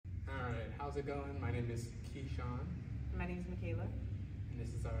How's it going? My name is Keyshawn. My name is Michaela. And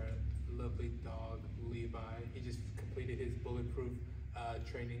this is our lovely dog, Levi. He just completed his Bulletproof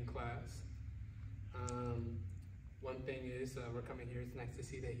training class. One thing is, we're coming here, it's nice to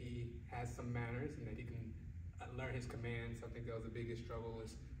see that he has some manners and that he can learn his commands. I think that was the biggest struggle,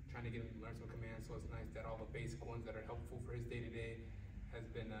 is trying to get him to learn some commands, so it's nice that all the basic ones that are helpful for his day-to-day has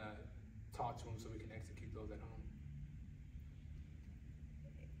been taught to him so we can execute those at home.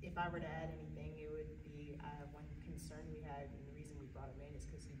 If I were to add anything, it would be one concern we had, and the reason we brought him in is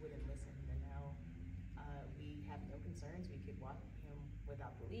because he wouldn't listen. And now we have no concerns. We could walk him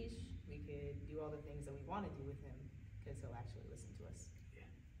without the leash. We could do all the things that we want to do with him because he'll actually listen to us.